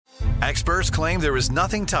Experts claim there is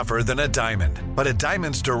nothing tougher than a diamond. But at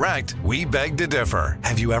Diamonds Direct, we beg to differ.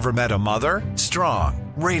 Have you ever met a mother?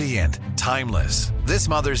 Strong, radiant, timeless. This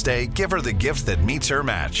Mother's Day, give her the gift that meets her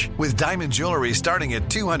match. With diamond jewelry starting at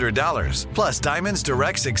 $200. Plus Diamonds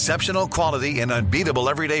Direct's exceptional quality and unbeatable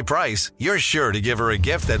everyday price, you're sure to give her a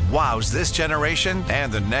gift that wows this generation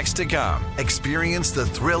and the next to come. Experience the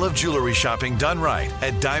thrill of jewelry shopping done right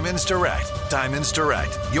at Diamonds Direct. Diamonds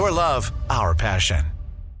Direct. Your love, our passion.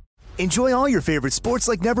 Enjoy all your favorite sports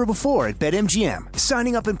like never before at BetMGM.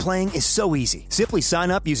 Signing up and playing is so easy. Simply sign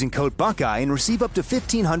up using code Buckeye and receive up to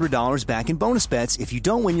 $1,500 back in bonus bets if you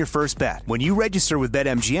don't win your first bet. When you register with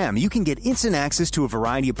BetMGM, you can get instant access to a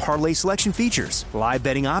variety of parlay selection features, live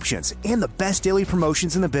betting options, and the best daily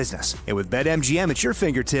promotions in the business. And with BetMGM at your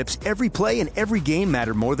fingertips, every play and every game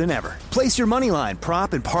matter more than ever. Place your moneyline,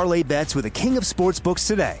 prop, and parlay bets with the king of sportsbooks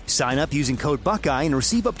today. Sign up using code Buckeye and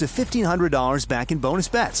receive up to $1,500 back in bonus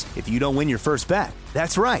bets if you don't win your first bet.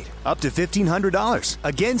 That's right, up to $1,500.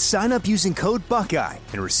 Again, sign up using code Buckeye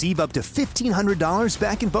and receive up to $1,500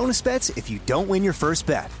 back in bonus bets if you don't win your first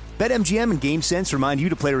bet. BetMGM and GameSense remind you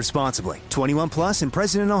to play responsibly. 21 plus and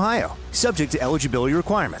present in Ohio. Subject to eligibility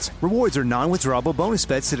requirements. Rewards are non-withdrawable bonus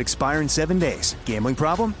bets that expire in 7 days. Gambling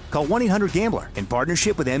problem? Call 1-800-GAMBLER in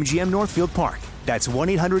partnership with MGM Northfield Park. That's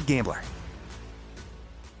 1-800-GAMBLER.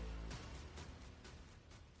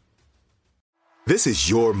 This is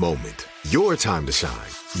your moment, your time to shine,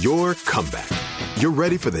 your comeback. You're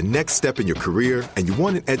ready for the next step in your career, and you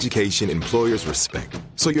want an education employers respect.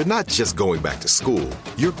 So you're not just going back to school,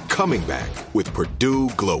 you're coming back with Purdue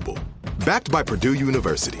Global. Backed by Purdue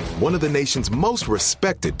University, one of the nation's most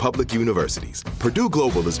respected public universities, Purdue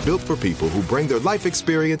Global is built for people who bring their life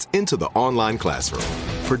experience into the online classroom.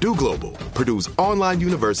 Purdue Global, Purdue's online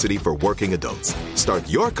university for working adults. Start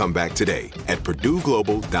your comeback today at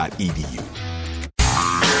purdueglobal.edu.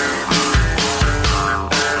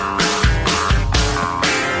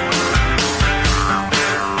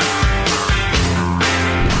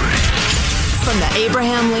 From the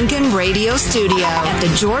Abraham Lincoln Radio Studio at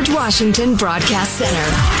the George Washington Broadcast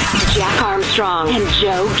Center, Jack Armstrong and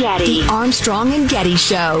Joe Getty. The Armstrong and Getty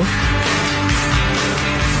Show.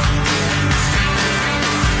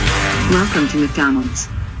 Welcome to McDonald's.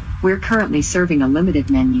 We're currently serving a limited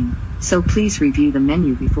menu, so please review the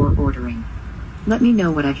menu before ordering. Let me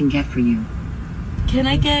know what I can get for you. Can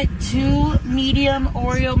I get 2 medium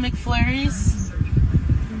Oreo McFlurries?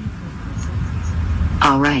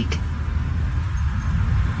 All right.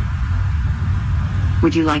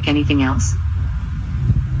 Would you like anything else?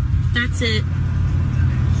 That's it.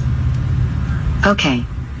 Okay.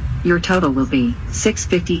 Your total will be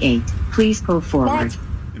 $6.58. Please pull forward. What?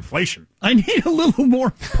 Inflation. I need a little more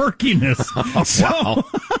perkiness. Wow.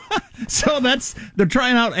 So they're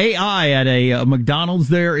trying out AI at a McDonald's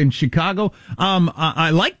there in Chicago. I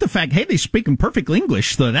like the fact, hey, they speak in perfect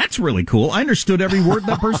English, so that's really cool. I understood every word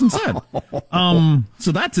that person said.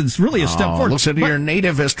 So it's really a step forward. Listen to your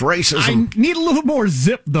nativist racism. I need a little more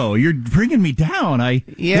zip, though. You're bringing me down. I'd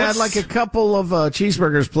like a couple of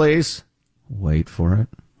cheeseburgers, please. Wait for it.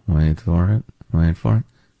 Wait for it. Wait for it.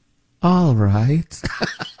 All right.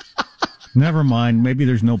 Never mind. Maybe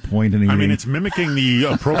there's no point in it. I mean, it's mimicking the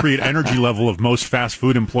appropriate energy level of most fast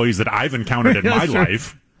food employees that I've encountered in my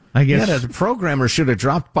life. I guess. Yeah, the programmer should have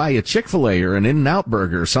dropped by a Chick-fil-A or an In-N-Out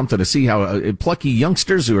burger or something to see how plucky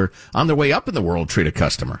youngsters who are on their way up in the world treat a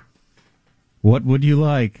customer. What would you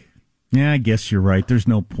like? Yeah, I guess you're right. There's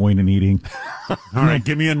no point in eating. All right,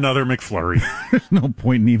 give me another McFlurry. There's no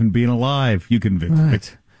point in even being alive. You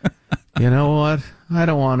convinced me. You know what? I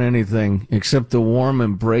don't want anything except the warm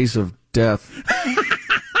embrace of death.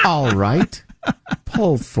 All right.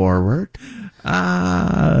 Pull forward.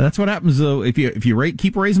 That's what happens, though. If you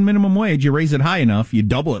keep raising minimum wage, you raise it high enough, you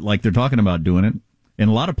double it like they're talking about doing it. In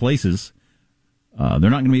a lot of places, they're not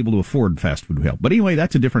going to be able to afford fast food help. But anyway,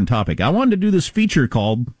 that's a different topic. I wanted to do this feature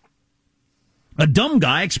called A Dumb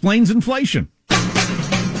Guy Explains Inflation.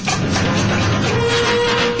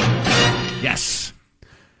 Yes.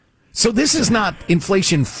 So this is not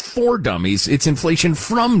inflation for dummies, it's inflation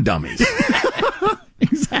from dummies.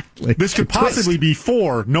 Exactly. This could possibly be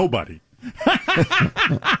for nobody.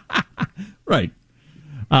 Right.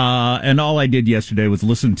 And all I did yesterday was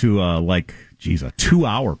listen to a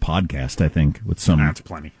 2-hour podcast, I think, with some That's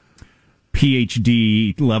plenty.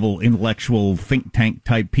 PhD level intellectual think tank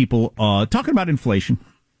type people talking about inflation.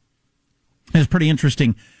 It's pretty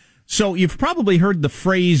interesting. So you've probably heard the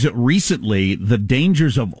phrase recently, the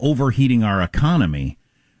dangers of overheating our economy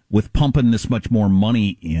with pumping this much more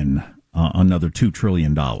money in, another $2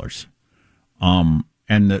 trillion. And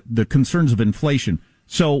the concerns of inflation.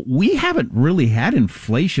 So we haven't really had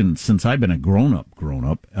inflation since I've been a grown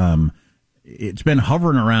up. It's been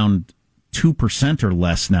hovering around 2% or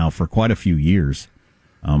less now for quite a few years,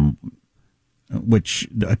 which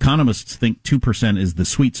economists think 2% is the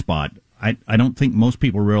sweet spot. I don't think most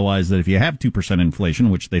people realize that if you have 2% inflation,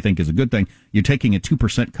 which they think is a good thing, you're taking a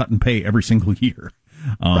 2% cut in pay every single year,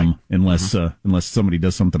 unless somebody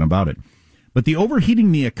does something about it. But the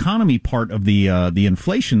overheating the economy part of the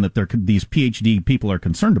inflation that these PhD people are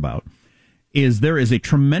concerned about is there is a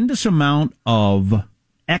tremendous amount of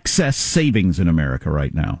excess savings in America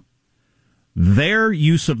right now. Their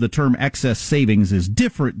use of the term excess savings is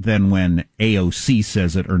different than when AOC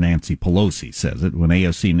says it or Nancy Pelosi says it. When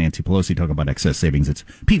AOC and Nancy Pelosi talk about excess savings, it's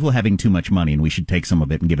people having too much money and we should take some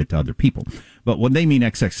of it and give it to other people. But when they mean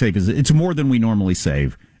excess savings, it's more than we normally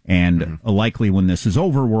save. And likely when this is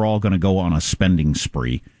over, we're all going to go on a spending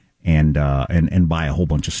spree and buy a whole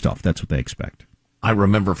bunch of stuff. That's what they expect. I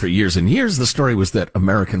remember for years and years, the story was that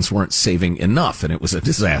Americans weren't saving enough, and it was a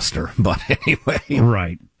disaster. But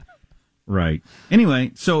anyway. Right.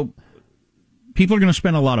 Anyway, so people are going to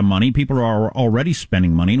spend a lot of money. People are already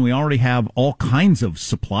spending money, and we already have all kinds of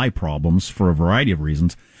supply problems for a variety of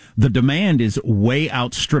reasons. The demand is way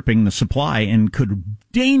outstripping the supply and could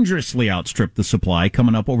dangerously outstrip the supply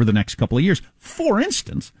coming up over the next couple of years. For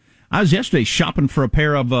instance, I was yesterday shopping for a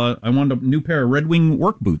pair of, I wanted a new pair of Red Wing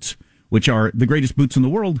work boots, which are the greatest boots in the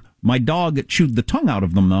world. My dog chewed the tongue out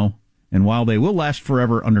of them, though. And while they will last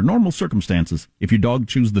forever under normal circumstances, if your dog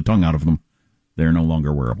chews the tongue out of them, they're no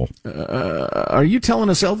longer wearable. Are you telling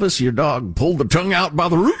us, Elvis, your dog pulled the tongue out by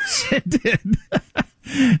the roots? It did.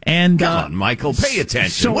 And come on, Michael, pay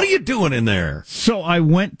attention. So, what are you doing in there? So I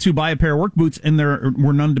went to buy a pair of work boots, and there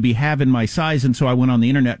were none to be had in my size, and so I went on the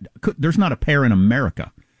internet. There's not a pair in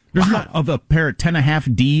America. There's not of a pair of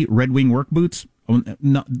 10.5D Red Wing work boots.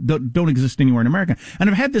 Don't exist anywhere in America. And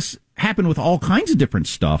I've had this happen with all kinds of different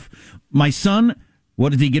stuff. My son, what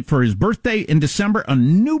did he get for his birthday in December? A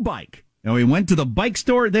new bike. Now, we went to the bike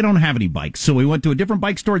store. They don't have any bikes. So we went to a different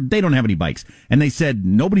bike store. They don't have any bikes. And they said,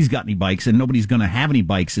 nobody's got any bikes and nobody's going to have any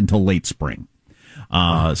bikes until late spring.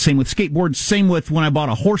 Same with skateboards. Same with when I bought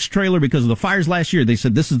a horse trailer because of the fires last year. They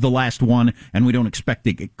said, this is the last one and we don't expect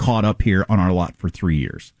to get caught up here on our lot for 3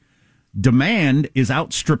 years. Demand is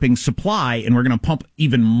outstripping supply, and we're going to pump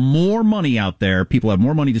even more money out there. People have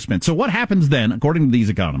more money to spend. So what happens then, according to these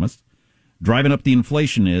economists, driving up the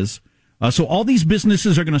inflation is, so all these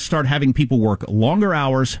businesses are going to start having people work longer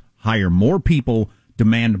hours, hire more people,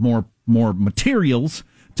 demand more materials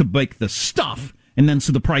to make the stuff. And then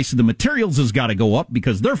so the price of the materials has got to go up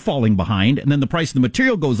because they're falling behind. And then the price of the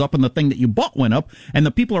material goes up and the thing that you bought went up. And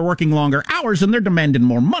the people are working longer hours and they're demanding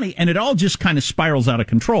more money. And it all just kind of spirals out of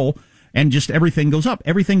control. And just everything goes up.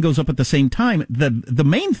 Everything goes up at the same time. The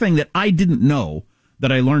main thing that I didn't know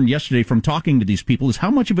that I learned yesterday from talking to these people is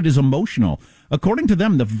how much of it is emotional. According to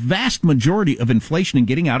them, the vast majority of inflation and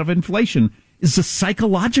getting out of inflation is a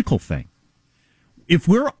psychological thing. If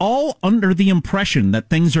we're all under the impression that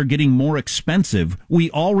things are getting more expensive, we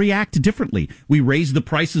all react differently. We raise the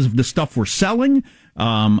prices of the stuff we're selling.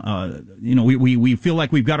 We feel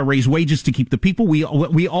like we've got to raise wages to keep the people. We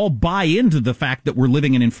all buy into the fact that we're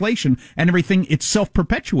living in inflation and everything. It's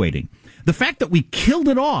self-perpetuating. The fact that we killed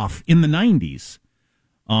it off in the 90s,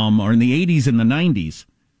 or in the 80s and the 90s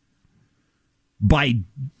by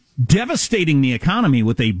devastating the economy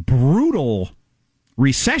with a brutal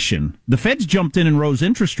recession. The Feds jumped in and rose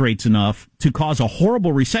interest rates enough to cause a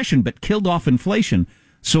horrible recession, but killed off inflation.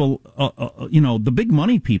 So, the big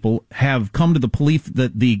money people have come to the belief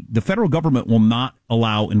that the federal government will not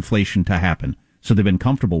allow inflation to happen. So they've been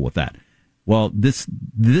comfortable with that. Well, this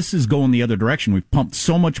is going the other direction. We've pumped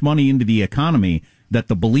so much money into the economy that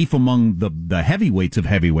the belief among the heavyweights of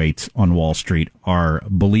heavyweights on Wall Street are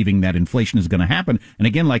believing that inflation is going to happen. And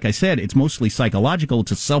again, like I said, it's mostly psychological.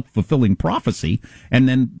 It's a self-fulfilling prophecy. And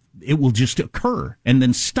then it will just occur. And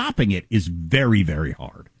then stopping it is very, very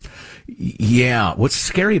hard. Yeah. What's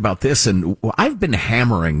scary about this, and I've been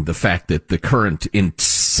hammering the fact that the current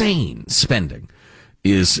insane spending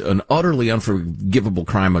is an utterly unforgivable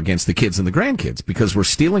crime against the kids and the grandkids because we're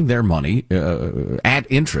stealing their money at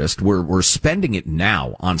interest. We're spending it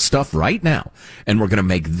now on stuff right now, and we're going to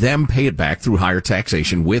make them pay it back through higher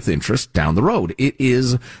taxation with interest down the road. It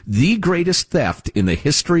is the greatest theft in the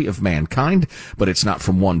history of mankind, but it's not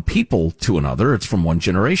from one people to another. It's from one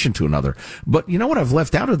generation to another. But you know what I've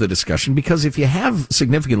left out of the discussion? Because if you have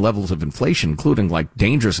significant levels of inflation, including like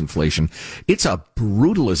dangerous inflation, it's a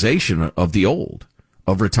brutalization of the old.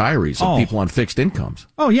 Of retirees, of people on fixed incomes.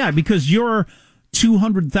 Oh, yeah, because your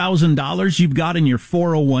 $200,000 you've got in your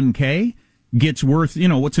 401k, gets worth,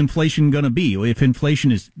 what's inflation going to be? If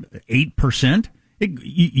inflation is 8%,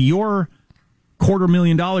 your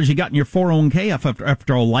 $250,000 you got in your 401k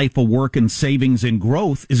after a life of work and savings and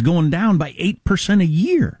growth is going down by 8% a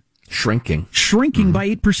year. Shrinking by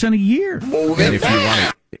 8% a year. And if you want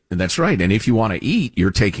to, that's right. And if you want to eat, you're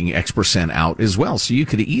taking X% out as well. So you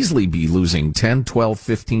could easily be losing 10, 12,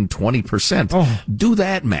 15, 20%. Oh. Do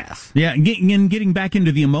that math. Yeah. And getting back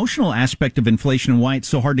into the emotional aspect of inflation and why it's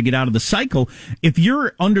so hard to get out of the cycle. If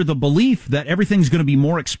you're under the belief that everything's going to be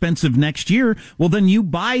more expensive next year, well, then you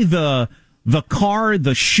buy the car,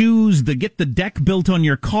 the shoes, get the deck built on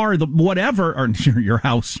your car, the whatever, or your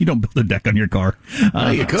house. You don't build a deck on your car.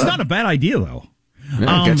 It's not a bad idea, though.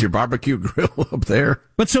 Yeah, got your barbecue grill up there.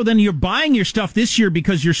 But so then you're buying your stuff this year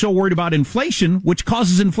because you're so worried about inflation, which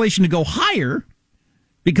causes inflation to go higher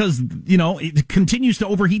because, it continues to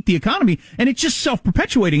overheat the economy, and it's just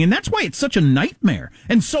self-perpetuating. And that's why it's such a nightmare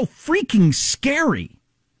and so freaking scary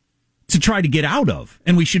to try to get out of.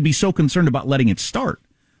 And we should be so concerned about letting it start.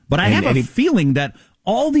 But I have a feeling that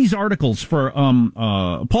all these articles for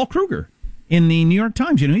Paul Kruger in the New York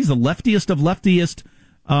Times, he's the leftiest of leftiest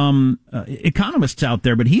economists out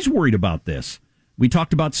there, but he's worried about this. We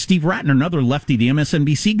talked about Steve Ratner, another lefty, the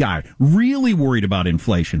MSNBC guy, really worried about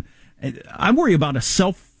inflation. I worry about a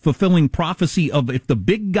self-fulfilling prophecy of if the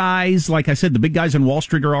big guys, like I said, the big guys on Wall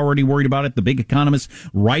Street are already worried about it, the big economists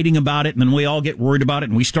writing about it, and then we all get worried about it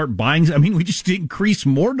and we start buying. We just increase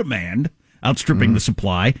more demand, outstripping the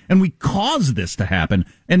supply, and we cause this to happen.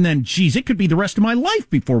 And then, it could be the rest of my life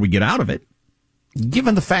before we get out of it.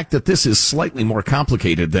 Given the fact that this is slightly more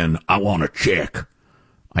complicated than I want a check,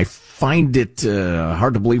 I find it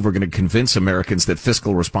hard to believe we're going to convince Americans that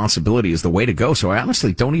fiscal responsibility is the way to go. So I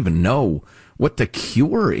honestly don't even know what the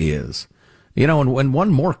cure is. And one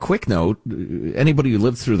more quick note, anybody who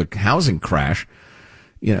lived through the housing crash,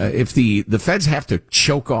 if the feds have to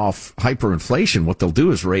choke off hyperinflation, what they'll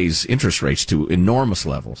do is raise interest rates to enormous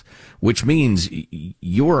levels, which means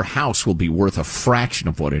your house will be worth a fraction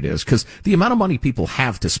of what it is, because the amount of money people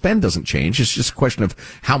have to spend doesn't change. It's just a question of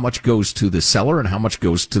how much goes to the seller and how much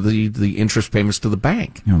goes to the interest payments to the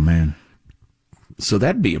bank. Oh, man. So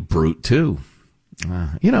that'd be a brute, too.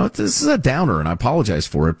 This is a downer, and I apologize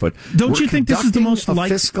for it, but don't you think this is the most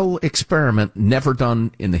fiscal experiment never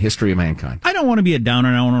done in the history of mankind? I don't want to be a downer,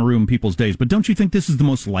 and I don't want to ruin people's days, but don't you think this is the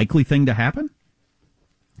most likely thing to happen?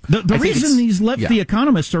 The reason these lefty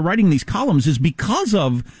economists are writing these columns is because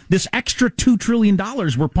of this extra $2 trillion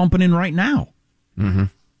we're pumping in right now. Mm-hmm.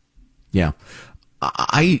 Yeah.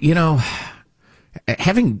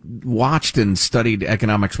 Having watched and studied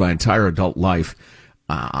economics my entire adult life,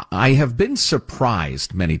 I have been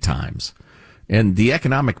surprised many times. And the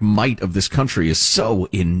economic might of this country is so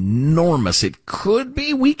enormous. It could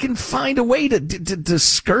be we can find a way to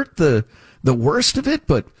skirt the worst of it.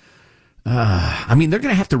 But, they're going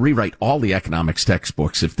to have to rewrite all the economics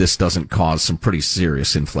textbooks if this doesn't cause some pretty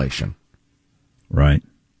serious inflation. Right.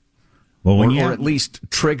 Well, or at least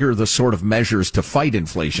trigger the sort of measures to fight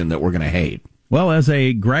inflation that we're going to hate. Well, as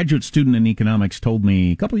a graduate student in economics told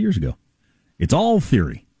me a couple of years ago, it's all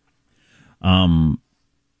theory.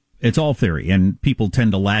 It's all theory, and people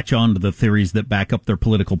tend to latch on to the theories that back up their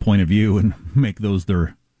political point of view and make those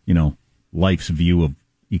their, life's view of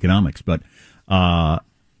economics. But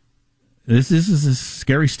this is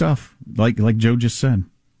scary stuff. Like Joe just said,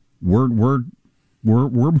 we're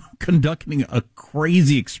conducting a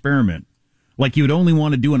crazy experiment, like you would only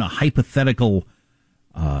want to do in a hypothetical,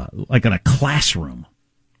 like in a classroom,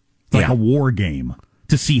 like a war game,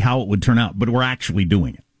 to see how it would turn out, but we're actually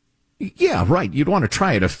doing it. Yeah, right. You'd want to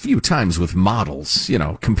try it a few times with models,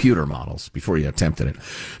 computer models, before you attempted it.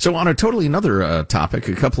 So on a totally another topic,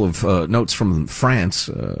 a couple of notes from France.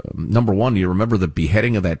 Number one, you remember the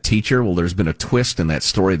beheading of that teacher? Well, there's been a twist in that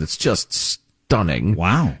story that's just stunning.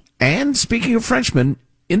 Wow. And speaking of Frenchmen,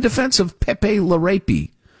 in defense of Pepe Le Pew,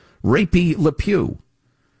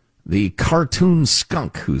 the cartoon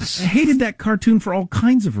skunk who's... I hated that cartoon for all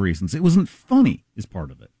kinds of reasons. It wasn't funny, is part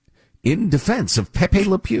of it. In defense of Pepe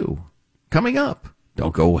Le Pew. Coming up.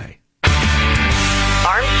 Don't go away.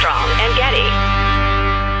 Armstrong and Getty.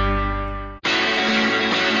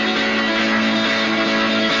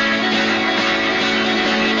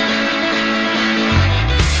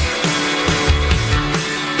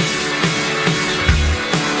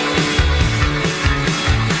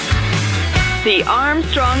 The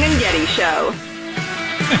Armstrong and Getty Show.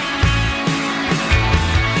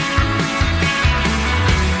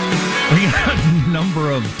 We got a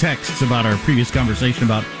number of texts about our previous conversation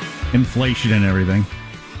about inflation and everything.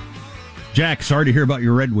 Jack, sorry to hear about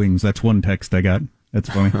your Red Wings. That's one text I got. That's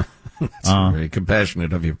funny. That's very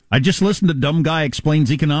compassionate of you. I just listened to Dumb Guy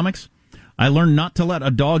Explains Economics. I learned not to let a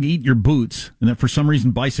dog eat your boots, and that for some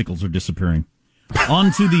reason bicycles are disappearing.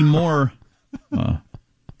 On to the more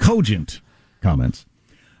cogent comments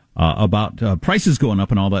about prices going up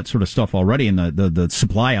and all that sort of stuff already, and the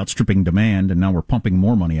supply outstripping demand, and now we're pumping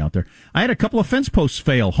more money out there. I had a couple of fence posts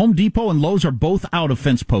fail. Home Depot and Lowe's are both out of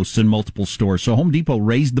fence posts in multiple stores, so Home Depot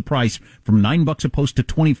raised the price from $9 a post to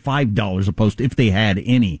 $25 a post if they had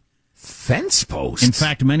any. Fence posts? In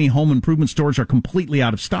fact, many home improvement stores are completely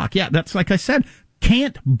out of stock. Yeah, that's like I said,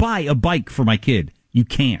 can't buy a bike for my kid. You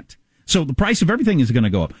can't. So the price of everything is going to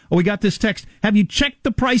go up. Oh, we got this text. Have you checked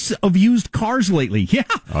the price of used cars lately? Yeah.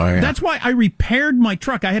 Oh, yeah. That's why I repaired my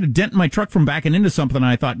truck. I had a dent in my truck from backing into something, and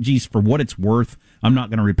I thought, geez, for what it's worth, I'm not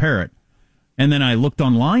going to repair it. And then I looked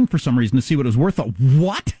online for some reason to see what it was worth. Thought,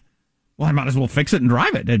 what? Well, I might as well fix it and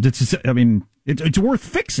drive it. It's worth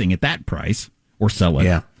fixing at that price or sell it.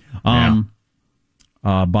 Yeah.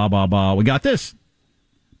 We got this.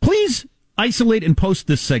 Please isolate and post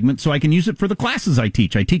this segment so I can use it for the classes I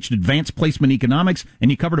teach. I teach advanced placement economics,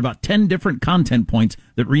 and you covered about 10 different content points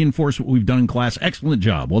that reinforce what we've done in class. Excellent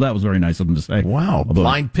job. Well, that was very nice of them to say. Wow.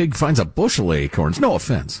 Blind pig finds a bushel of acorns. No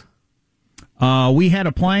offense. We had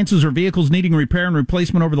appliances or vehicles needing repair and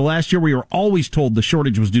replacement over the last year. We were always told the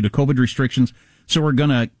shortage was due to COVID restrictions, so we're going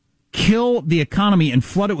to kill the economy and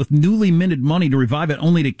flood it with newly minted money to revive it,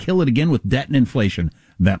 only to kill it again with debt and inflation.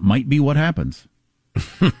 That might be what happens.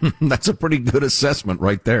 That's a pretty good assessment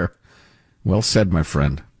right there. Well said, my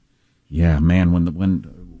friend. Yeah, man,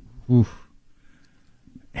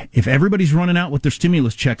 if everybody's running out with their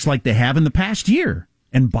stimulus checks like they have in the past year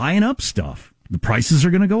and buying up stuff, the prices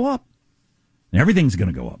are going to go up. Everything's going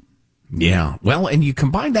to go up. Yeah. Well, and you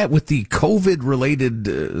combine that with the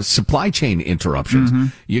COVID-related supply chain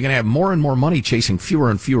interruptions, you're going to have more and more money chasing fewer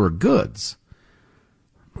and fewer goods.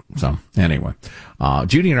 So, anyway,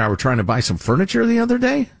 Judy and I were trying to buy some furniture the other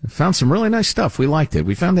day. Found some really nice stuff. We liked it.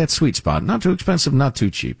 We found that sweet spot. Not too expensive, not too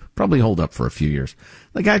cheap. Probably hold up for a few years.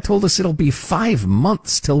 The guy told us it'll be 5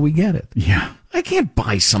 months till we get it. Yeah. I can't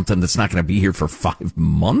buy something that's not going to be here for 5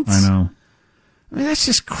 months. I know. I mean, that's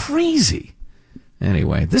just crazy.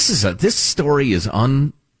 Anyway, this story is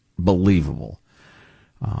unbelievable.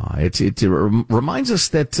 It reminds us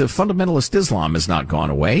that fundamentalist Islam has not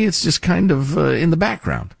gone away. It's just kind of in the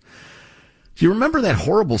background. Do you remember that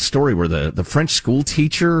horrible story where the French school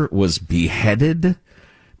teacher was beheaded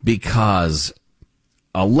because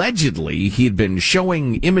allegedly he had been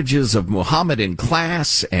showing images of Muhammad in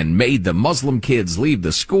class and made the Muslim kids leave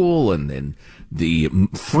the school, and then the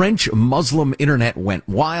French Muslim internet went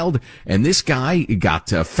wild, and this guy got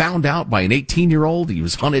found out by an 18-year-old. He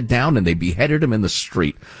was hunted down, and they beheaded him in the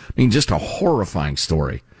street. I mean, just a horrifying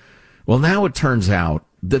story. Well, now it turns out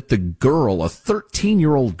that the girl, a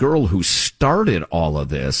 13-year-old girl who started all of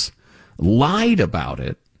this, lied about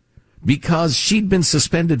it because she'd been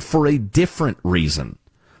suspended for a different reason.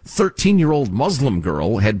 13-year-old Muslim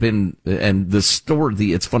girl had been, and it's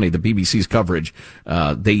funny, the BBC's coverage,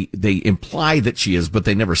 they imply that she is, but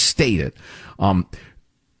they never state it.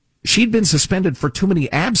 She'd been suspended for too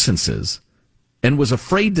many absences and was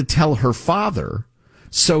afraid to tell her father.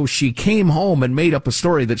 So she came home and made up a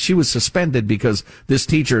story that she was suspended because this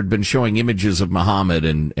teacher had been showing images of Muhammad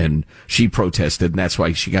and she protested, and that's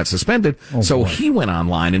why she got suspended. So he went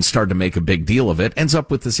online and started to make a big deal of it. Ends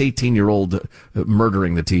up with this 18-year-old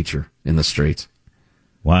murdering the teacher in the streets.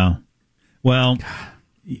 Wow. Well,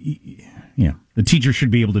 yeah, the teacher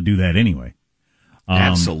should be able to do that anyway.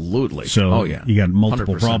 Absolutely. So you got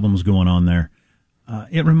multiple 100%. problems going on there.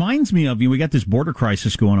 It reminds me of, we got this border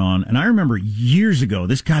crisis going on, and I remember years ago,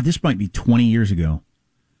 this might be 20 years ago,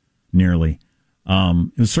 nearly.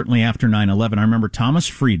 It was certainly after 9/11. I remember Thomas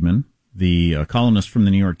Friedman, the columnist from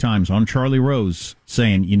the New York Times, on Charlie Rose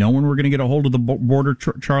saying, when we're going to get a hold of the border,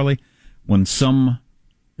 Charlie? When some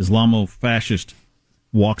Islamo-fascist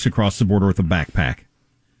walks across the border with a backpack.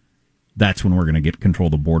 That's when we're going to get control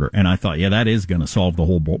of the border. And I thought, that is going to solve the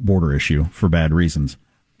whole border issue for bad reasons.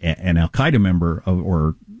 An Al-Qaeda member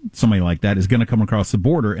or somebody like that is going to come across the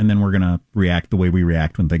border, and then we're going to react the way we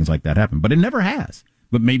react when things like that happen. But it never has.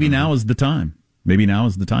 But maybe now is the time. Maybe now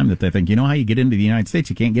is the time that they think, how you get into the United States?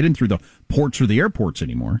 You can't get in through the ports or the airports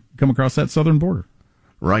anymore. You come across that southern border.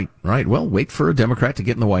 Right. Well, wait for a Democrat to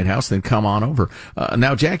get in the White House, then come on over.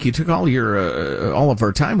 Now, Jack, you took all of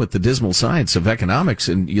our time with the dismal science of economics,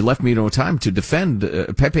 and you left me no time to defend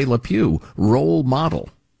Pepe Le Pew, role model.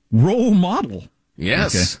 Role model?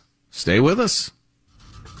 Yes. Okay. Stay with us.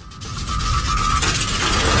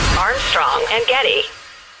 Armstrong and Getty.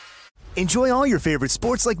 Enjoy all your favorite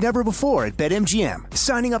sports like never before at BetMGM.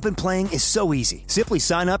 Signing up and playing is so easy. Simply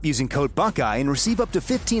sign up using code Buckeye and receive up to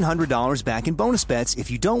 $1,500 back in bonus bets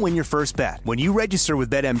if you don't win your first bet. When you register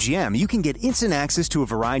with BetMGM, you can get instant access to a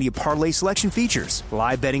variety of parlay selection features,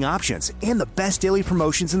 live betting options, and the best daily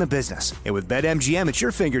promotions in the business. And with BetMGM at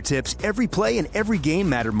your fingertips, every play and every game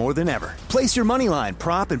matter more than ever. Place your moneyline,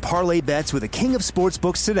 prop, and parlay bets with the king of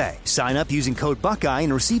sportsbooks today. Sign up using code Buckeye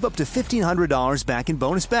and receive up to $1,500 back in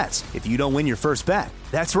bonus bets if you don't win your first bet.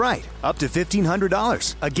 That's right, up to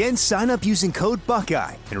 $1,500. Again, sign up using code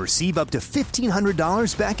Buckeye and receive up to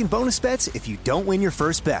 $1,500 back in bonus bets if you don't win your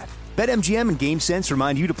first bet. BetMGM and GameSense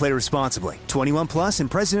remind you to play responsibly. 21 plus and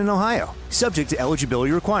present in Ohio. Subject to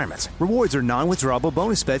eligibility requirements. Rewards are non-withdrawable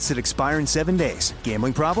bonus bets that expire in 7 days.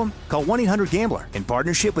 Gambling problem? Call 1-800-GAMBLER in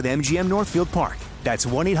partnership with MGM Northfield Park. That's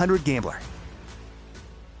 1-800-GAMBLER.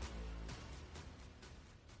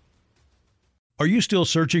 Are you still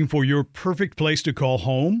searching for your perfect place to call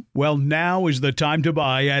home? Well, now is the time to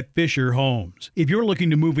buy at Fisher Homes. If you're looking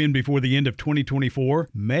to move in before the end of 2024,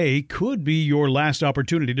 May could be your last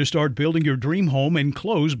opportunity to start building your dream home and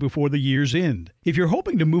close before the year's end. If you're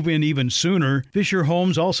hoping to move in even sooner, Fisher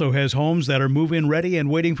Homes also has homes that are move-in ready and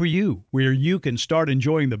waiting for you, where you can start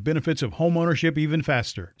enjoying the benefits of homeownership even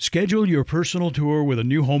faster. Schedule your personal tour with a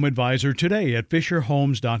new home advisor today at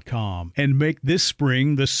FisherHomes.com and make this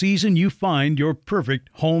spring the season you find your perfect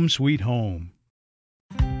home sweet home.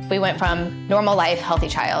 We went from normal life, healthy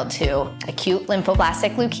child to acute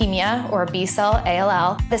lymphoblastic leukemia or B-cell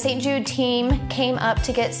ALL. The St. Jude team came up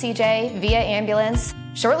to get CJ via ambulance.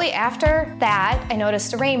 Shortly after that, I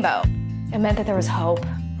noticed a rainbow. It meant that there was hope.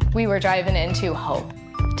 We were driving into hope.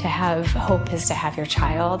 To have hope is to have your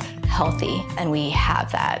child healthy, and we have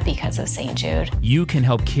that because of St. Jude. You can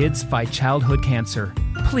help kids fight childhood cancer.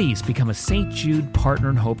 Please become a St. Jude Partner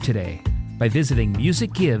in Hope today by visiting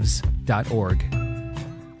musicgives.org.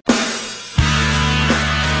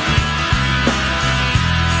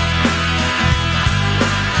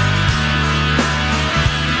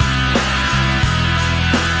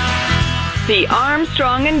 The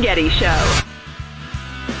Armstrong and Getty Show.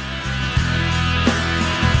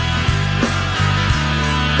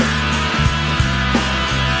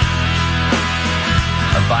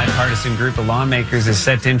 A bipartisan group of lawmakers is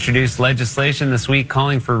set to introduce legislation this week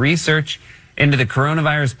calling for research into the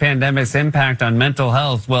coronavirus pandemic's impact on mental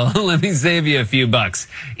health. Well, let me save you a few bucks.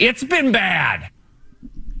 It's been bad.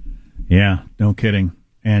 Yeah, no kidding.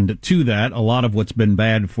 And to that, a lot of what's been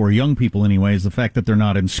bad for young people anyway is the fact that they're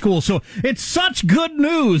not in school. So it's such good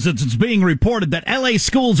news that it's being reported that L.A.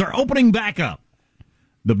 schools are opening back up.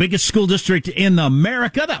 The biggest school district in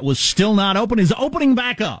America that was still not open is opening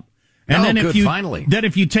back up. And then finally. Then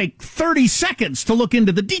if you take 30 seconds to look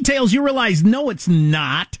into the details, you realize, no, it's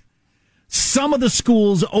not. Some of the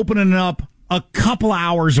schools opening up a couple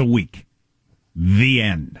hours a week. The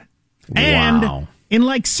end. And wow. In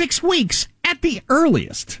like 6 weeks at the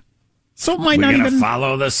earliest. So it might not even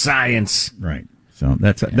follow the science. Right. So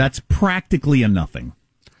that's practically a nothing.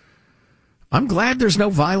 I'm glad there's no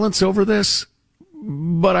violence over this,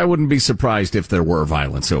 but I wouldn't be surprised if there were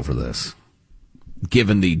violence over this,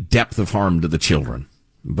 given the depth of harm to the children.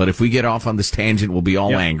 But if we get off on this tangent, we'll be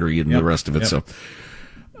all angry and the rest of it. So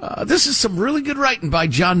this is some really good writing by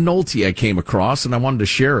John Nolte I came across, and I wanted to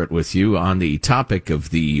share it with you on the topic of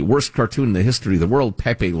the worst cartoon in the history of the world,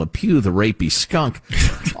 Pepe Le Pew, the rapey skunk.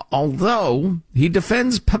 Although he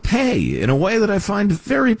defends Pepe in a way that I find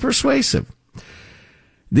very persuasive.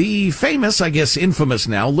 The famous, I guess infamous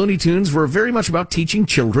now, Looney Tunes were very much about teaching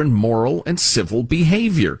children moral and civil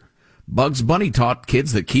behavior. Bugs Bunny taught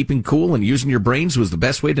kids that keeping cool and using your brains was the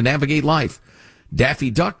best way to navigate life.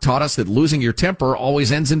 Daffy Duck taught us that losing your temper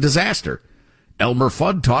always ends in disaster. Elmer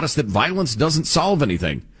Fudd taught us that violence doesn't solve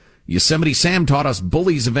anything. Yosemite Sam taught us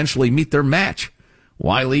bullies eventually meet their match.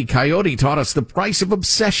 Wile E. Coyote taught us the price of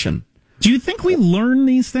obsession. Do you think we learn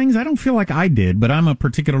these things? I don't feel like I did, but I'm a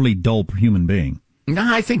particularly dull human being.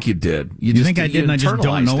 No, I think you did. You think I did and I just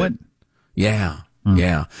don't know it? Yeah.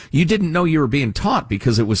 Yeah. You didn't know you were being taught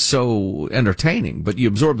because it was so entertaining, but you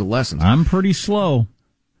absorbed the lessons. I'm pretty slow.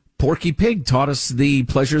 Porky Pig taught us the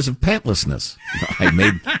pleasures of pantlessness. I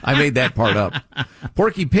made that part up.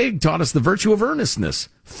 Porky Pig taught us the virtue of earnestness.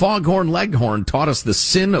 Foghorn Leghorn taught us the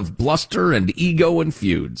sin of bluster and ego and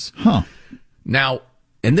feuds. Huh. Now,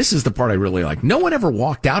 and this is the part I really like. No one ever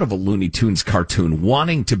walked out of a Looney Tunes cartoon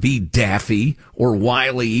wanting to be Daffy or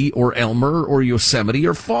Wile E. or Elmer or Yosemite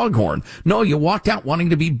or Foghorn. No, you walked out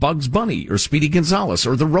wanting to be Bugs Bunny or Speedy Gonzales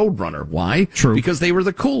or the Roadrunner. Why? True. Because they were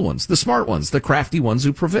the cool ones, the smart ones, the crafty ones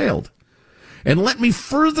who prevailed. And let me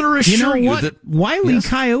further assure you that Wile E.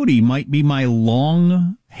 Coyote might be my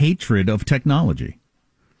long hatred of technology.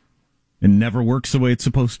 It never works the way it's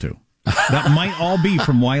supposed to. That might all be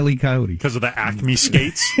from Wile E. Coyote. Because of the Acme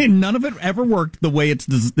skates? None of it ever worked the way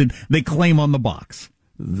they claim on the box.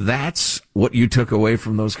 That's what you took away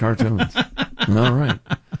from those cartoons. All right.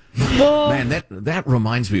 Man, that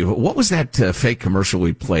reminds me of, what was that fake commercial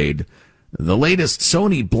we played? The latest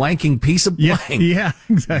Sony blanking piece of blank. Yeah,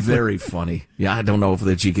 exactly. Very funny. Yeah, I don't know if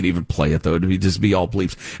that you could even play it though. It'd just be all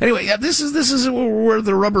bleeps. Anyway, yeah, this is where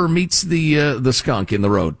the rubber meets the skunk in the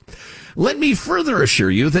road. Let me further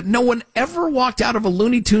assure you that no one ever walked out of a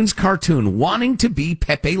Looney Tunes cartoon wanting to be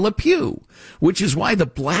Pepe Le Pew, which is why the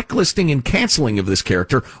blacklisting and canceling of this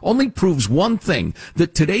character only proves one thing,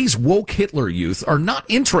 that today's woke Hitler youth are not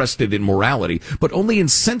interested in morality, but only in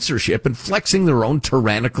censorship and flexing their own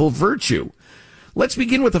tyrannical virtue. Let's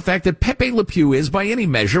begin with the fact that Pepe Le Pew is, by any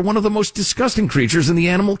measure, one of the most disgusting creatures in the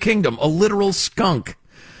animal kingdom, a literal skunk.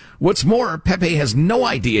 What's more, Pepe has no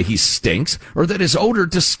idea he stinks or that his odor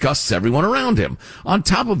disgusts everyone around him. On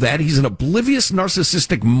top of that, he's an oblivious,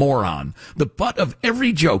 narcissistic moron, the butt of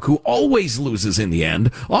every joke who always loses in the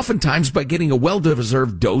end, oftentimes by getting a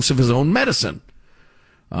well-deserved dose of his own medicine.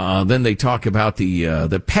 Then they talk about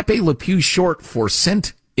the Pepe Le Pew short for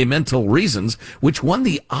Sentimental Reasons, which won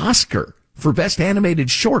the Oscar for Best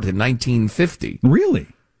Animated Short in 1950. Really?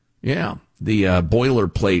 Yeah. The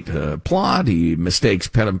boilerplate plot, he mistakes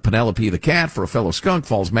Penelope the cat for a fellow skunk,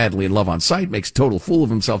 falls madly in love on sight, makes a total fool of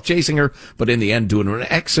himself chasing her, but in the end, due to an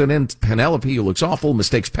accident, Penelope, who looks awful,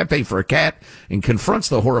 mistakes Pepe for a cat and confronts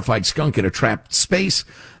the horrified skunk in a trapped space.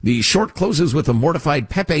 The short closes with a mortified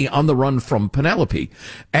Pepe on the run from Penelope.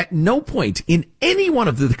 At no point in any one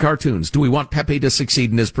of the cartoons do we want Pepe to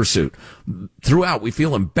succeed in his pursuit. Throughout, we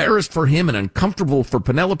feel embarrassed for him and uncomfortable for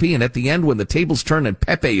Penelope, and at the end, when the tables turn and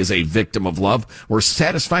Pepe is a victim of love, we're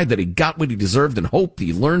satisfied that he got what he deserved and hope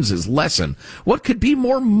he learns his lesson. What could be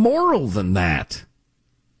more moral than that?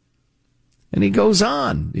 And he goes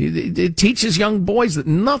on. It teaches young boys that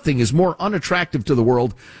nothing is more unattractive to the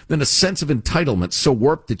world than a sense of entitlement so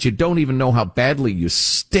warped that you don't even know how badly you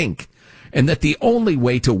stink, and that the only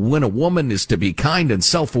way to win a woman is to be kind and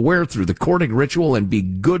self-aware through the courting ritual and be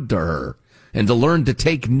good to her, and to learn to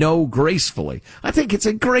take no gracefully. I think it's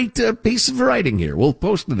a great piece of writing here. We'll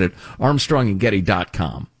post it at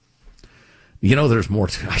ArmstrongandGetty.com. You know, there's more.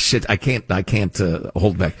 I can't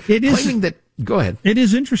hold back. It is claiming that. Go ahead. It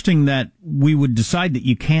is interesting that we would decide that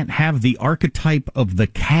you can't have the archetype of the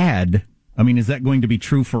cad. I mean, is that going to be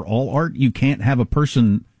true for all art? You can't have a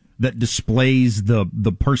person that displays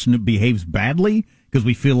the person who behaves badly because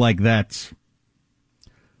we feel like that's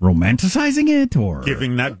romanticizing it or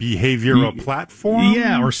giving that behavior a platform.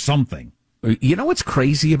 Yeah, or something. You know what's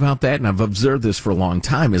crazy about that, and I've observed this for a long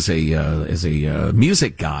time as a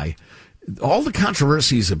music guy. All the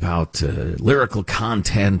controversies about lyrical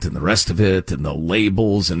content and the rest of it, and the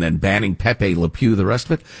labels, and then banning Pepe Le Pew, the rest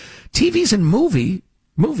of it, TVs and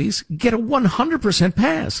movies get a 100%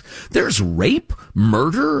 pass. There's rape,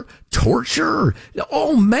 murder, torture,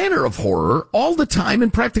 all manner of horror all the time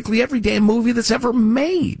in practically every damn movie that's ever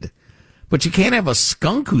made. But you can't have a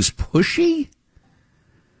skunk who's pushy?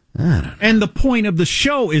 I don't know. And the point of the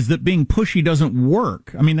show is that being pushy doesn't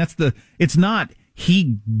work. I mean, it's not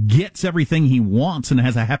he gets everything he wants and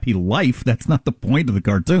has a happy life. That's not the point of the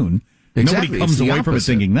cartoon. Exactly. Nobody comes away from it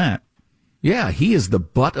thinking that. Yeah, he is the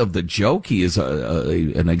butt of the joke. He is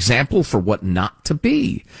an example for what not to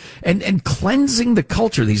be. And cleansing the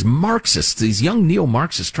culture, these Marxists, these young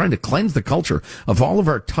neo-Marxists trying to cleanse the culture of all of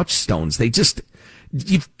our touchstones.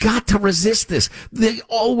 You've got to resist this. They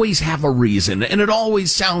always have a reason, and it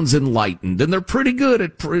always sounds enlightened, and they're pretty good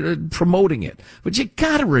at promoting it. But you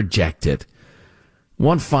got to reject it.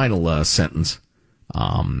 One final sentence.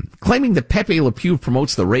 Claiming that Pepe Le Pew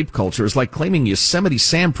promotes the rape culture is like claiming Yosemite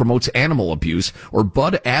Sam promotes animal abuse, or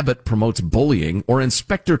Bud Abbott promotes bullying, or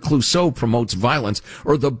Inspector Clouseau promotes violence,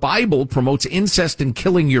 or the Bible promotes incest and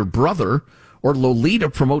killing your brother, or Lolita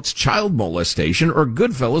promotes child molestation, or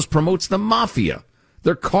Goodfellas promotes the mafia.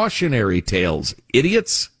 They're cautionary tales,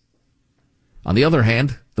 idiots. On the other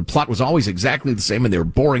hand, the plot was always exactly the same and they were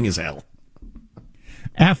boring as hell.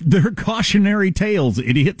 They're cautionary tales,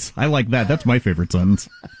 idiots. I like that. That's my favorite sentence.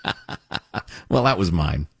 Well, that was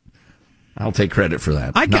mine. I'll take credit for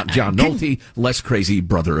that. Not John Nolte, less crazy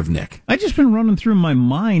brother of Nick. I've just been running through my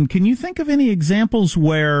mind. Can you think of any examples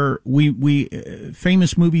where we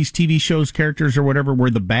famous movies, TV shows, characters, or whatever,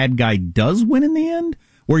 where the bad guy does win in the end?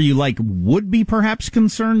 Where you would be perhaps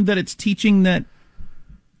concerned that it's teaching that?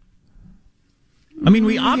 I mean,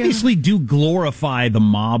 we obviously do glorify the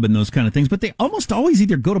mob and those kind of things, but they almost always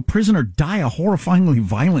either go to prison or die a horrifyingly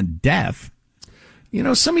violent death.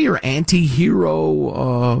 some of your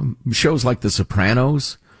anti-hero shows like The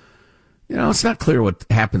Sopranos, it's not clear what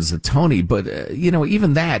happens to Tony, but,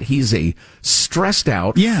 even that, he's a stressed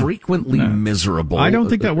out, frequently miserable. I don't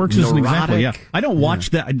think that works as an example. Yeah. I don't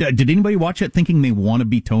watch that. Did anybody watch it thinking they want to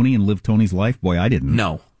be Tony and live Tony's life? Boy, I didn't.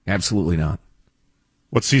 No, absolutely not.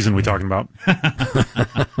 What season are we talking about?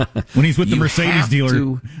 When he's with the Mercedes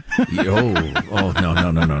dealer. No.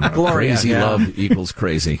 Gloria, crazy love equals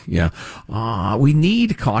crazy. Yeah. We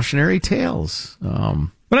need cautionary tales.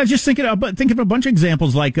 But I was just thinking of a bunch of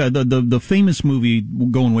examples like the famous movie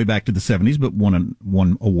going way back to the 70s, but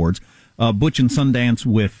won awards. Butch and Sundance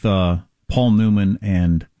with Paul Newman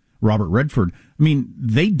and Robert Redford. I mean,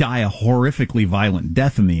 they die a horrifically violent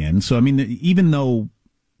death in the end. So, I mean,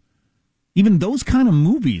 even those kind of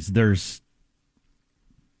movies,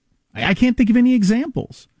 I can't think of any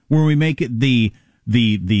examples where we make it the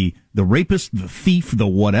rapist, the thief, the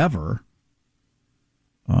whatever,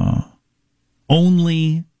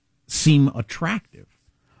 only seem attractive.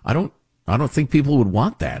 I don't think people would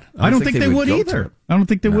want that. I don't think they would either. I don't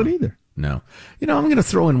think they would either. No. I'm going to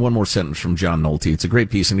throw in one more sentence from John Nolte. It's a great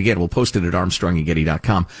piece, and again, we'll post it at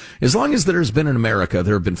ArmstrongandGetty.com. As long as there's been in America,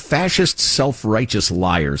 there have been fascist, self-righteous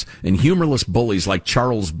liars and humorless bullies like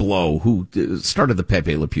Charles Blow, who started the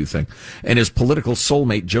Pepe Le Pew thing, and his political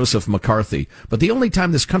soulmate, Joseph McCarthy. But the only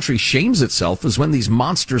time this country shames itself is when these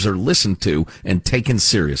monsters are listened to and taken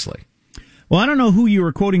seriously. Well, I don't know who you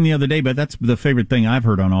were quoting the other day, but that's the favorite thing I've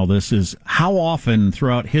heard on all this is how often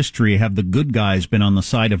throughout history have the good guys been on the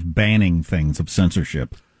side of banning things, of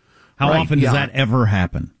censorship? How often does that ever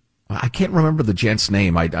happen? I can't remember the gent's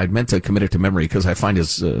name. I meant to commit it to memory because I find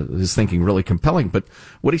his thinking really compelling. But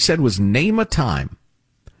what he said was, name a time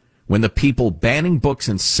when the people banning books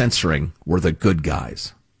and censoring were the good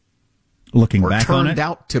guys. Looking back on it? Or turned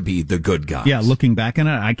out to be the good guys. Yeah, looking back on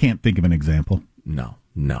it, I can't think of an example. No.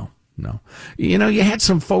 You had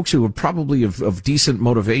some folks who were probably of decent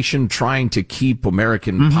motivation trying to keep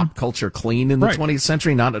American pop culture clean in the 20th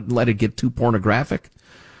century, not let it get too pornographic.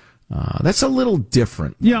 That's a little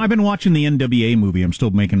different. Yeah, I've been watching the NWA movie. I'm still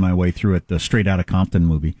making my way through it, the Straight Outta Compton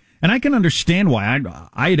movie. And I can understand why.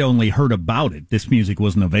 I had only heard about it. This music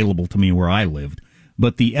wasn't available to me where I lived.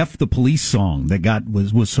 But the F the Police song that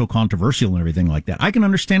was so controversial and everything like that, I can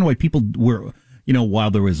understand why people were... while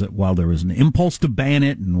there was an impulse to ban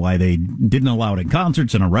it and why they didn't allow it in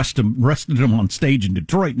concerts and arrested them on stage in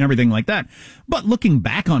Detroit and everything like that. But looking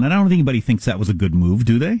back on it, I don't think anybody thinks that was a good move,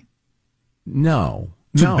 do they? No.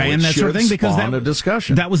 To ban that sort of thing, because a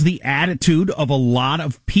discussion. That was the attitude of a lot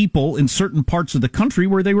of people in certain parts of the country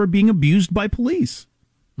where they were being abused by police.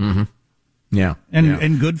 Mm-hmm. Yeah.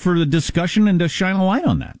 And good for the discussion and to shine a light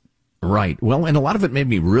on that. Right. Well, and a lot of it made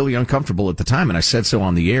me really uncomfortable at the time, and I said so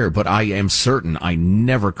on the air, but I am certain I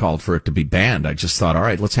never called for it to be banned. I just thought, all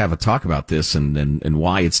right, let's have a talk about this and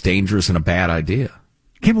why it's dangerous and a bad idea.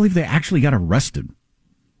 I can't believe they actually got arrested.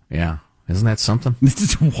 Yeah. Isn't that something? This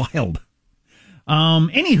is wild.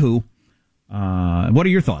 Anywho, what are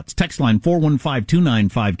your thoughts? Text line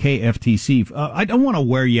 415-295-KFTC. I don't want to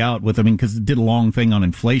wear you out with, because it did a long thing on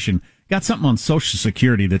inflation. Got something on Social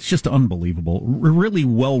Security that's just unbelievable. Really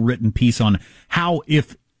well-written piece on how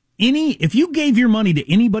if you gave your money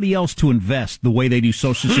to anybody else to invest the way they do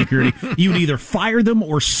Social Security, you'd either fire them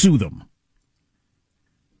or sue them.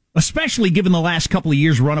 Especially given the last couple of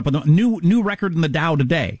years run up on the new record in the Dow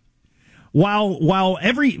today. While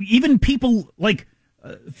even people like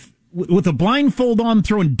with a blindfold on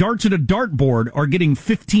throwing darts at a dartboard are getting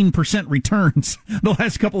 15% returns the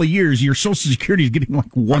last couple of years, your Social Security is getting like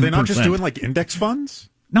 1%. Are they not just doing like index funds?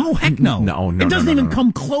 No, heck no. No. It doesn't even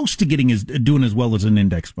come close to doing as well as an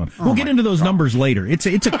index fund. We'll get into those numbers later. It's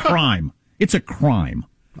a crime. It's a crime.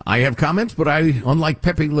 I have comments, but I, unlike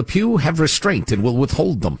Pepe Le Pew, have restraint and will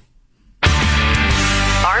withhold them.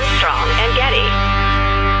 Armstrong and Getty.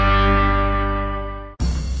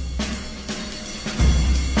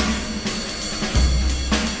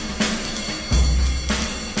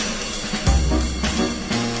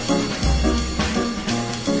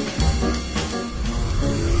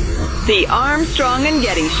 The Armstrong and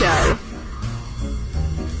Getty Show.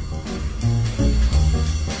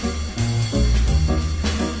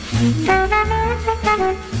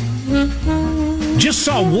 Just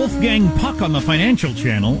saw Wolfgang Puck on the Financial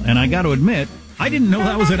Channel, and I got to admit, I didn't know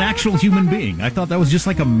that was an actual human being. I thought that was just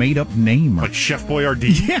like a made-up name. Like Chef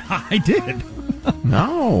Boyardee? Yeah, I did.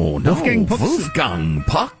 No. Wolfgang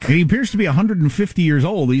Puck. He appears to be 150 years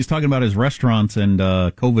old. He's talking about his restaurants and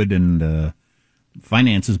COVID and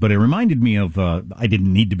finances, but it reminded me of, I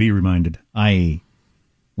didn't need to be reminded. I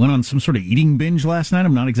went on some sort of eating binge last night.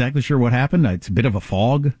 I'm not exactly sure what happened. It's a bit of a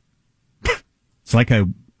fog. It's like I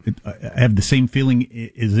have the same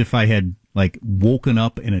feeling as if I had like woken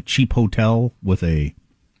up in a cheap hotel with a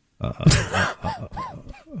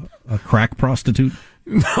crack prostitute.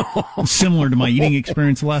 No. Similar to my eating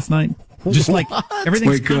experience last night. Just like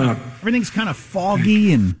everything's kind of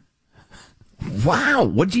foggy and. Wow,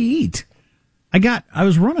 what'd you eat? I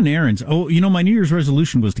was running errands. Oh, my New Year's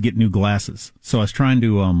resolution was to get new glasses. So I was trying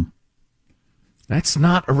to, That's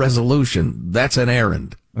not a resolution. That's an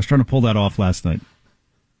errand. I was trying to pull that off last night.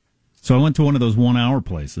 So I went to one of those 1 hour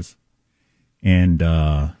places and,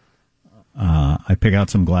 I pick out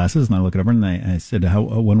some glasses and I look it over and I said,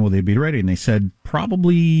 when will they be ready? And they said,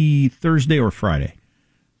 probably Thursday or Friday.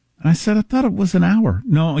 And I said, I thought it was an hour.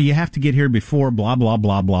 No, you have to get here before blah, blah,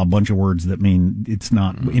 blah, blah, bunch of words that mean it's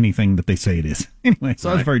not anything that they say it is. Anyway, so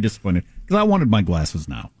I was very disappointed because I wanted my glasses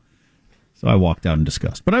now. So I walked out in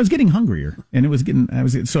disgust. But I was getting hungrier and I was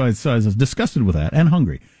disgusted with that and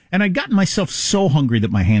hungry. And I'd gotten myself so hungry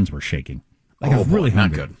that my hands were shaking. Like I was really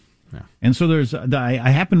hungry. Not good. Yeah. And so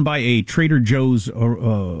I happened by a Trader Joe's,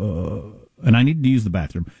 and I needed to use the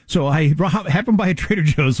bathroom. So I happened by a Trader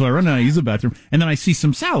Joe's, so I run and I use the bathroom, and then I see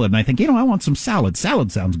some salad, and I think, I want some salad.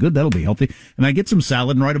 Salad sounds good. That'll be healthy. And I get some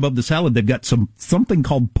salad, and right above the salad, they've got something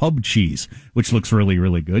called pub cheese, which looks really,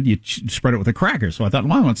 really good. You spread it with a cracker. So I thought,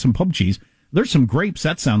 I want some pub cheese. There's some grapes.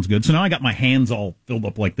 That sounds good. So now I got my hands all filled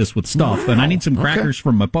up like this with stuff, and I need some crackers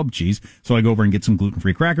from my pub cheese. So I go over and get some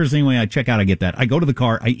gluten-free crackers. Anyway, I check out. I get that. I go to the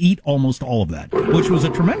car. I eat almost all of that, which was a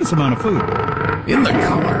tremendous amount of food. In the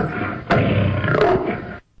car.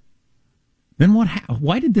 Then what?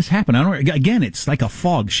 Why did this happen? I don't. Again, it's like a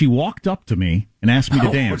fog. She walked up to me and asked me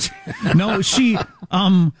to dance. No, she.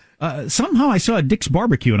 Somehow I saw a Dick's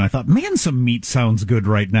Barbecue and I thought, man, some meat sounds good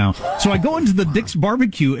right now. So I go into the Dick's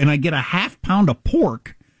Barbecue and I get a half pound of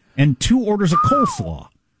pork and 2 orders of coleslaw.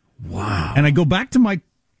 Wow. And I go back to my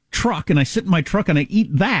truck and I sit in my truck and I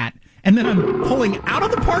eat that. And then I'm pulling out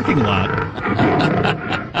of the parking lot.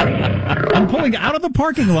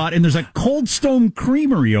 And there's a Cold Stone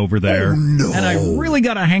Creamery over there. Oh, no. And I really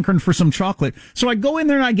got a hankering for some chocolate. So I go in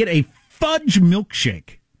there and I get a fudge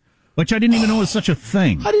milkshake, which I didn't even know was such a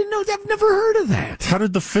thing. I didn't know. I've never heard of that. How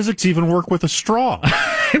did the physics even work with a straw?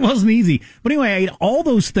 It wasn't easy. But anyway, I ate all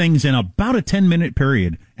those things in about a 10-minute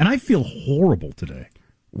period, and I feel horrible today.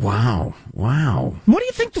 Wow. What do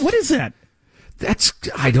you think? What is that?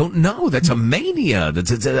 I don't know. That's a mania.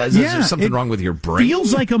 Is there something wrong with your brain?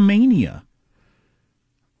 Feels like a mania.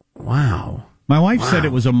 Wow. My wife said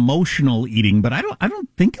it was emotional eating, but I don't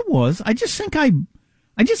think it was. I just think I'm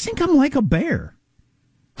like a bear.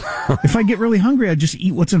 If I get really hungry, I just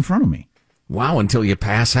eat what's in front of me. Wow, until you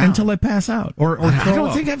pass out. Until I pass out. Or I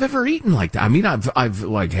don't think I've ever eaten like that. I mean, I've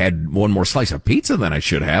like had one more slice of pizza than I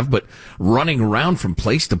should have, but running around from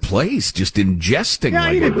place to place, just ingesting. Yeah,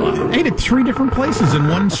 I ate at 3 different places in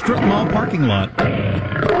one strip mall parking lot.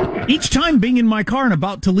 Each time being in my car and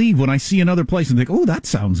about to leave when I see another place and think, oh, that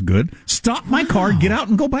sounds good. Stop my car, get out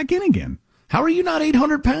and go back in again. How are you not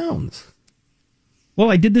 800 pounds?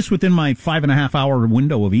 Well, I did this within my 5.5 hour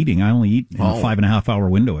window of eating. I only eat in a 5.5 hour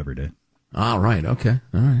window every day. All right. Okay.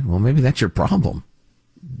 All right. Well, maybe that's your problem.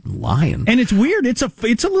 Lying. And it's weird. It's a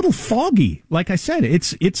little foggy. Like I said,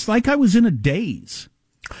 it's like I was in a daze.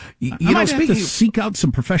 I might have to seek out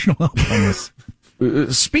some professional help on this.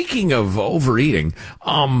 Speaking of overeating,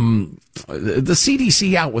 the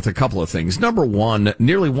CDC out with a couple of things. Number one,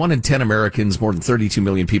 nearly 1 in 10 Americans, more than 32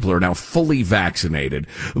 million people, are now fully vaccinated.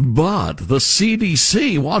 But the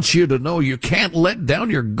CDC wants you to know you can't let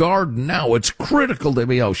down your guard now. It's critical to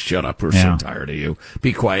me. Oh, shut up. We're so tired of you.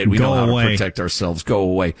 Be quiet. We know how to protect ourselves. Go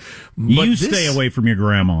away. You stay away from your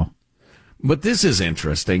grandma. But this is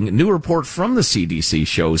interesting. New report from the CDC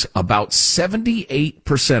shows about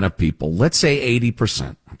 78% of people, let's say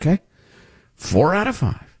 80%, okay? 4 out of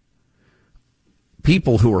 5.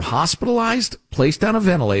 People who were hospitalized, placed on a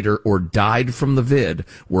ventilator, or died from the vid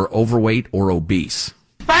were overweight or obese.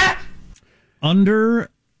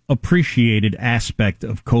 Underappreciated aspect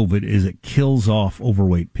of COVID is it kills off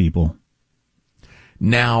overweight people.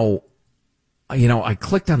 Now, I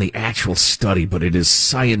clicked on the actual study, but it is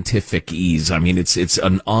scientific ease. I mean, it's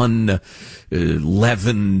an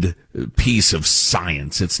unleavened piece of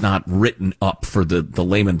science. It's not written up for the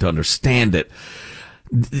layman to understand it.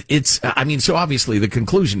 So obviously the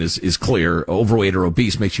conclusion is clear. Overweight or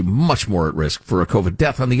obese makes you much more at risk for a COVID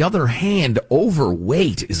death. On the other hand,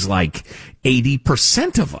 overweight is like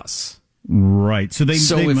 80% of us. Right. So if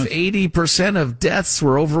 80% of deaths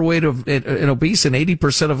were overweight and obese, and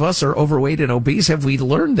 80% of us are overweight and obese, have we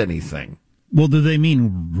learned anything? Well, do they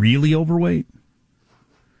mean really overweight?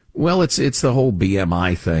 Well, it's the whole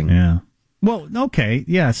BMI thing. Yeah. Well, okay.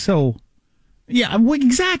 Yeah. So Yeah,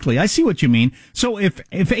 exactly. I see what you mean. So if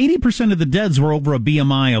 80% of the deads were over a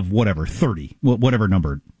BMI of whatever, 30, whatever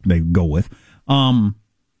number they go with,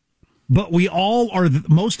 but we all are,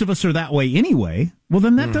 most of us are that way anyway, well,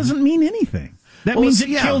 then that doesn't mean anything. That means it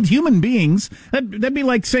killed human beings. That'd be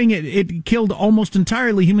like saying it killed almost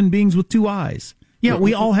entirely human beings with two eyes. Yeah,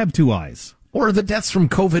 we all have two eyes. Or the deaths from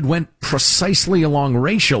COVID went precisely along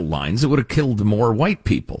racial lines. It would have killed more white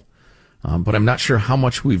people. But I'm not sure how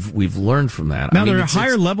much we've learned from that. Now, there are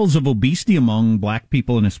higher levels of obesity among black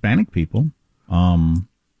people and Hispanic people.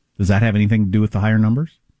 Does that have anything to do with the higher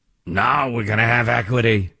numbers? No, we're going to have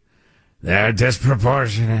equity. They're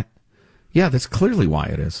disproportionate. Yeah, that's clearly why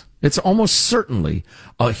it is. It's almost certainly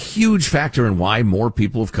a huge factor in why more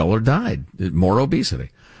people of color died, more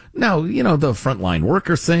obesity. Now, the frontline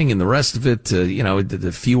worker thing and the rest of it,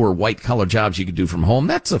 the fewer white-collar jobs you could do from home,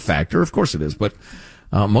 that's a factor. Of course it is. But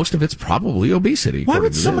most of it's probably obesity. Why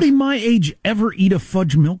would somebody my age ever eat a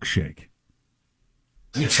fudge milkshake?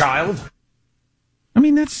 You child? I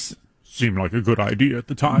mean, that's seemed like a good idea at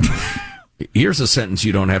the time. Here's a sentence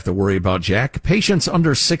you don't have to worry about, Jack. Patients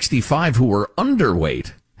under 65 who were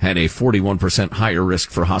underweight had a 41% higher risk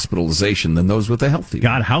for hospitalization than those with a healthy weight.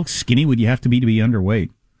 God, how skinny would you have to be underweight?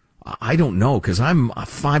 I don't know, because I'm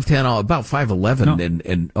 5'10", about 5'11",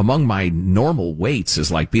 and among my normal weights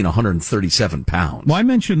is like being 137 pounds. Well, I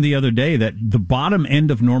mentioned the other day that the bottom end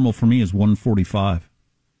of normal for me is 145.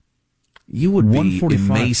 You would be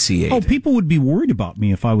emaciated. Oh, people would be worried about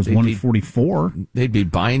me if I was 144. They'd be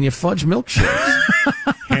buying you fudge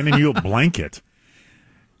milkshakes. Handing you a blanket.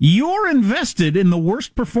 You're invested in the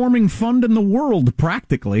worst performing fund in the world,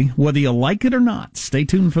 practically, whether you like it or not. Stay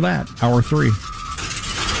tuned for that. Hour 3.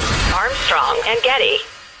 Armstrong and Getty.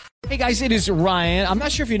 Hey guys, it is Ryan. I'm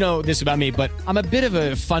not sure if you know this about me, but I'm a bit of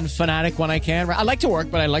a fun fanatic when I can. I like to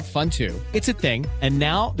work, but I like fun too. It's a thing. And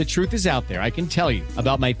now the truth is out there. I can tell you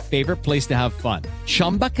about my favorite place to have fun.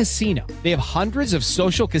 Chumba Casino. They have hundreds of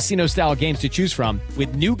social casino style games to choose from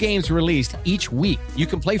with new games released each week. You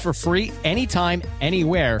can play for free anytime,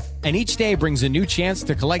 anywhere. And each day brings a new chance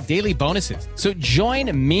to collect daily bonuses. So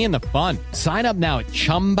join me in the fun. Sign up now at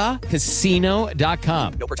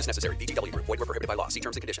ChumbaCasino.com. No purchase necessary. VGW Group. Void where prohibited by law. See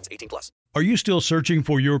terms and conditions. 18+. Are you still searching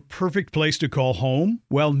for your perfect place to call home?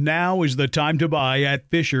 Well, now is the time to buy at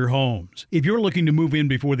Fisher Homes. If you're looking to move in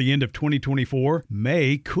before the end of 2024,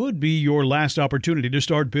 May could be your last opportunity to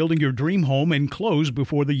start building your dream home and close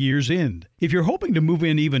before the year's end. If you're hoping to move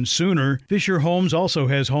in even sooner, Fisher Homes also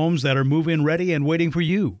has homes that are move-in ready and waiting for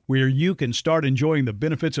you, where you can start enjoying the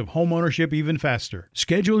benefits of homeownership even faster.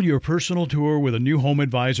 Schedule your personal tour with a new home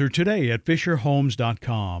advisor today at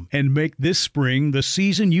FisherHomes.com and make this spring the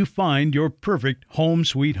season you find your perfect home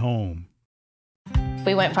sweet home.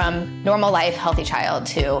 We went from normal life, healthy child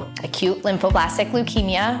to acute lymphoblastic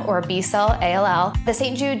leukemia, or B-cell ALL. The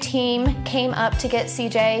St. Jude team came up to get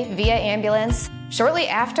CJ via ambulance. Shortly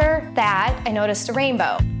after that, I noticed a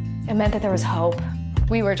rainbow. It meant that there was hope.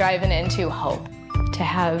 We were driving into hope. To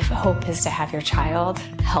have hope is to have your child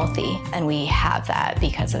healthy, and we have that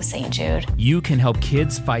because of St. Jude. You can help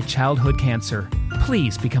kids fight childhood cancer.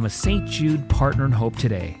 Please become a St. Jude Partner in Hope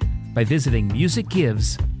today by visiting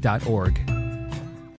musicgives.org.